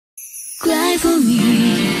cry for me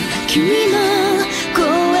君の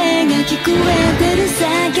声が聞こえてる叫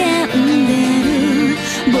んでる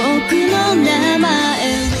僕の名前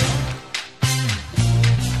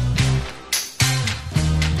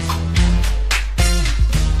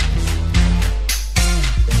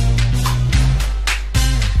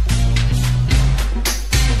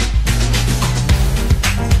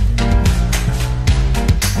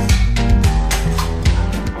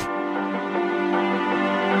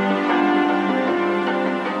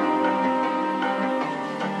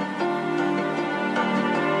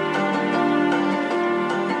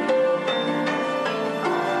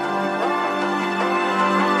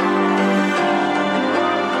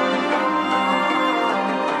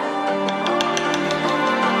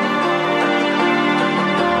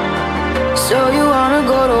So you wanna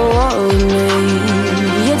go to war with me?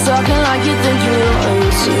 You're talking like you think you're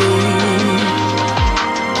royalty.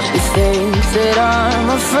 You think that I'm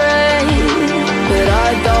afraid, but I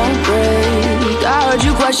don't break. I heard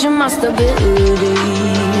you question my stability.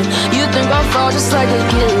 You think I'll fall just like a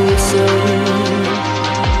guillotine,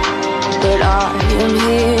 but I am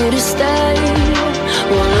here to stay.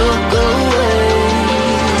 Won't look away.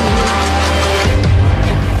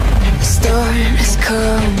 The storm is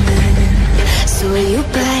coming, so you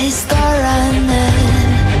better start running.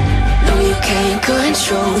 No, you can't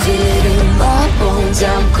control it in my bones.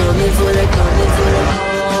 I'm coming for the, coming for the.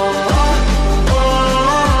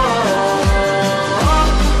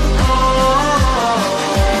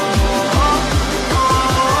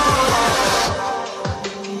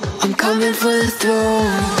 I'm coming for the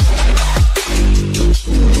throne.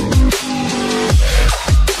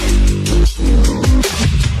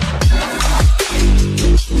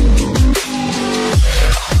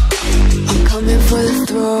 For the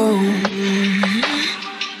throne.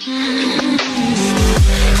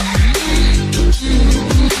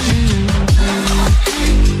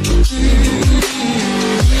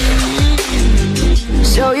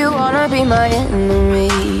 So you wanna be my enemy?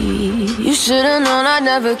 You should've known I'd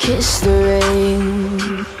never kiss the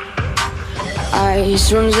rain.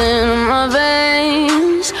 Ice runs in my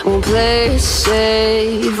veins, won't play it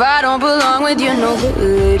safe. I don't belong with your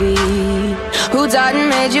nobility. Who died and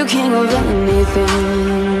made you king of anything?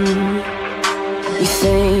 You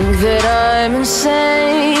think that I'm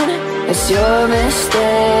insane? It's your mistake.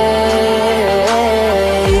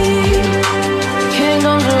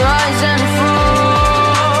 Kingdoms rise and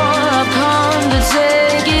fall. I've come to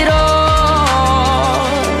take it all.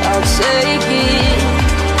 I'll take it.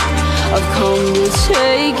 I've come to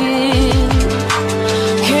take it.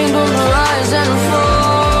 Kingdoms rise and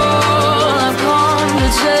fall. I've come to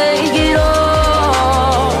take it all.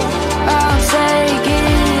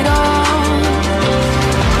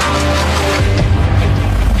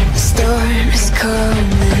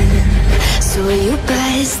 So you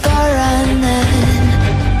better start running.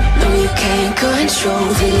 No, you can't control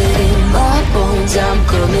it in my bones. I'm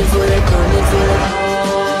coming for the, coming for the.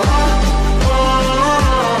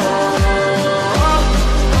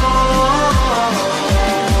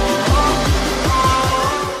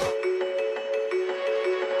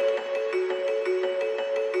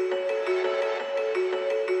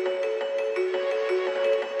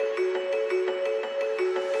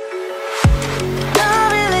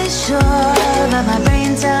 But my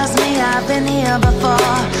brain tells me I've been here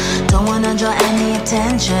before. Don't wanna draw any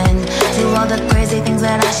attention to all the crazy things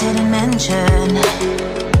that I shouldn't mention.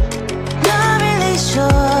 Not really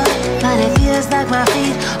sure, but it feels like my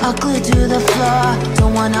feet are glued to the floor.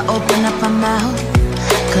 Don't wanna open up my mouth,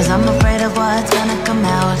 cause I'm afraid of what's gonna come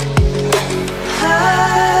out.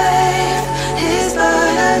 Life is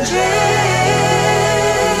but a dream.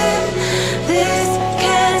 This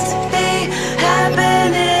can't be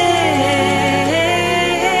happening.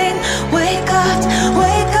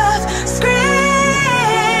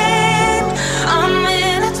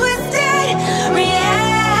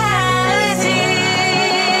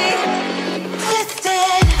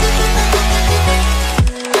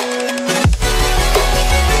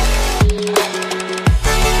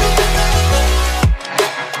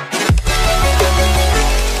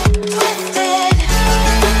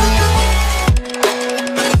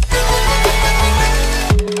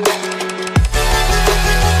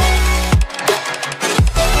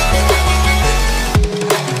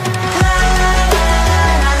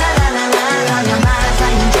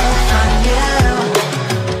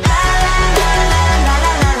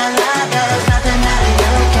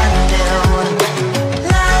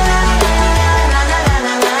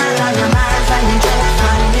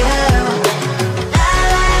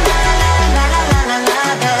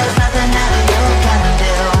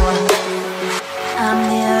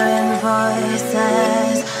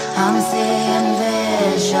 voices, I'm seeing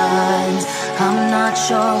visions. I'm not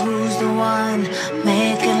sure who's the one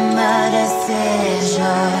making the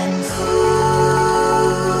decisions.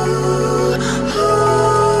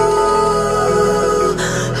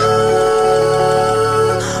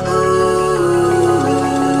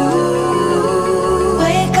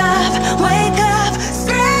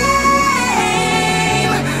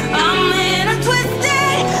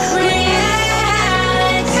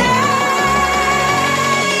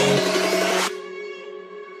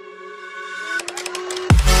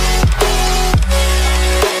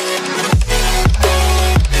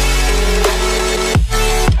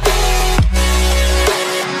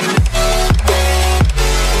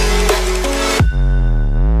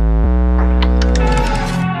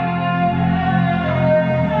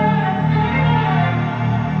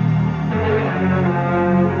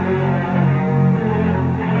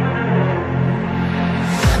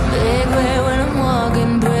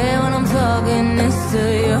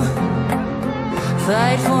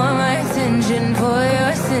 Fight for my attention, for your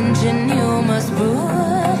ascension, you must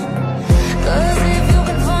prove. 'Cause if you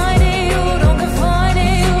can find it, you don't confine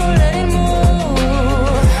it, you let it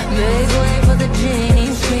move. Make way for the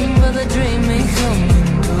genie, scream for the dream, may come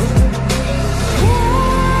true.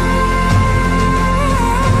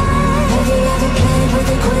 Have you ever played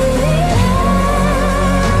with a queen?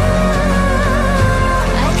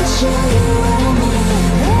 I can show you what I mean.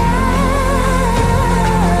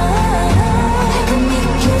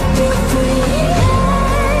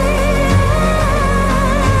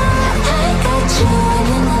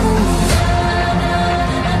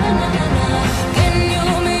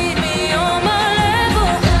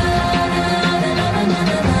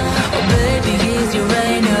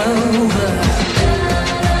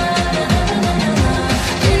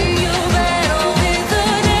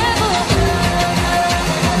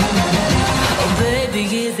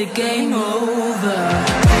 The game over.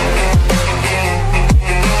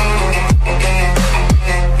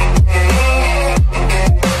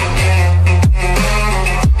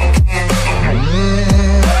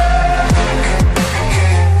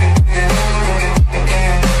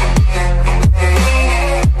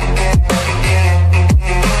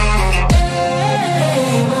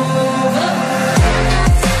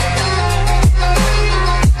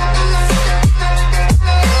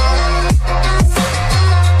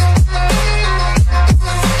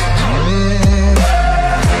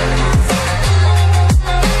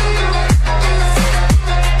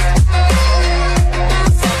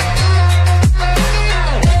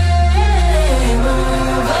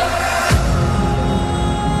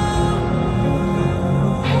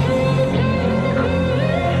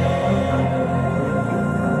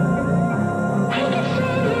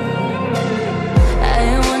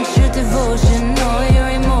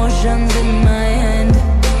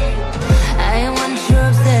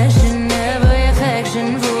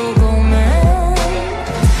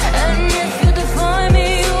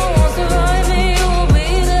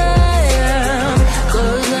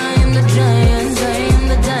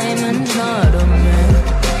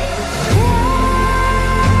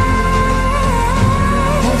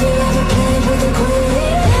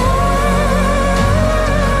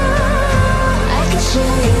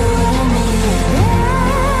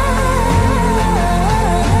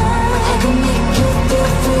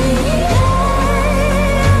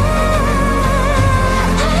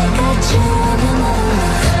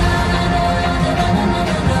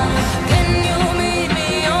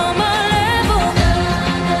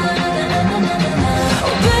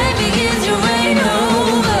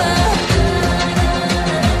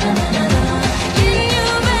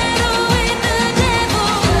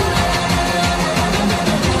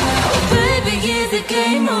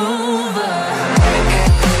 Game over.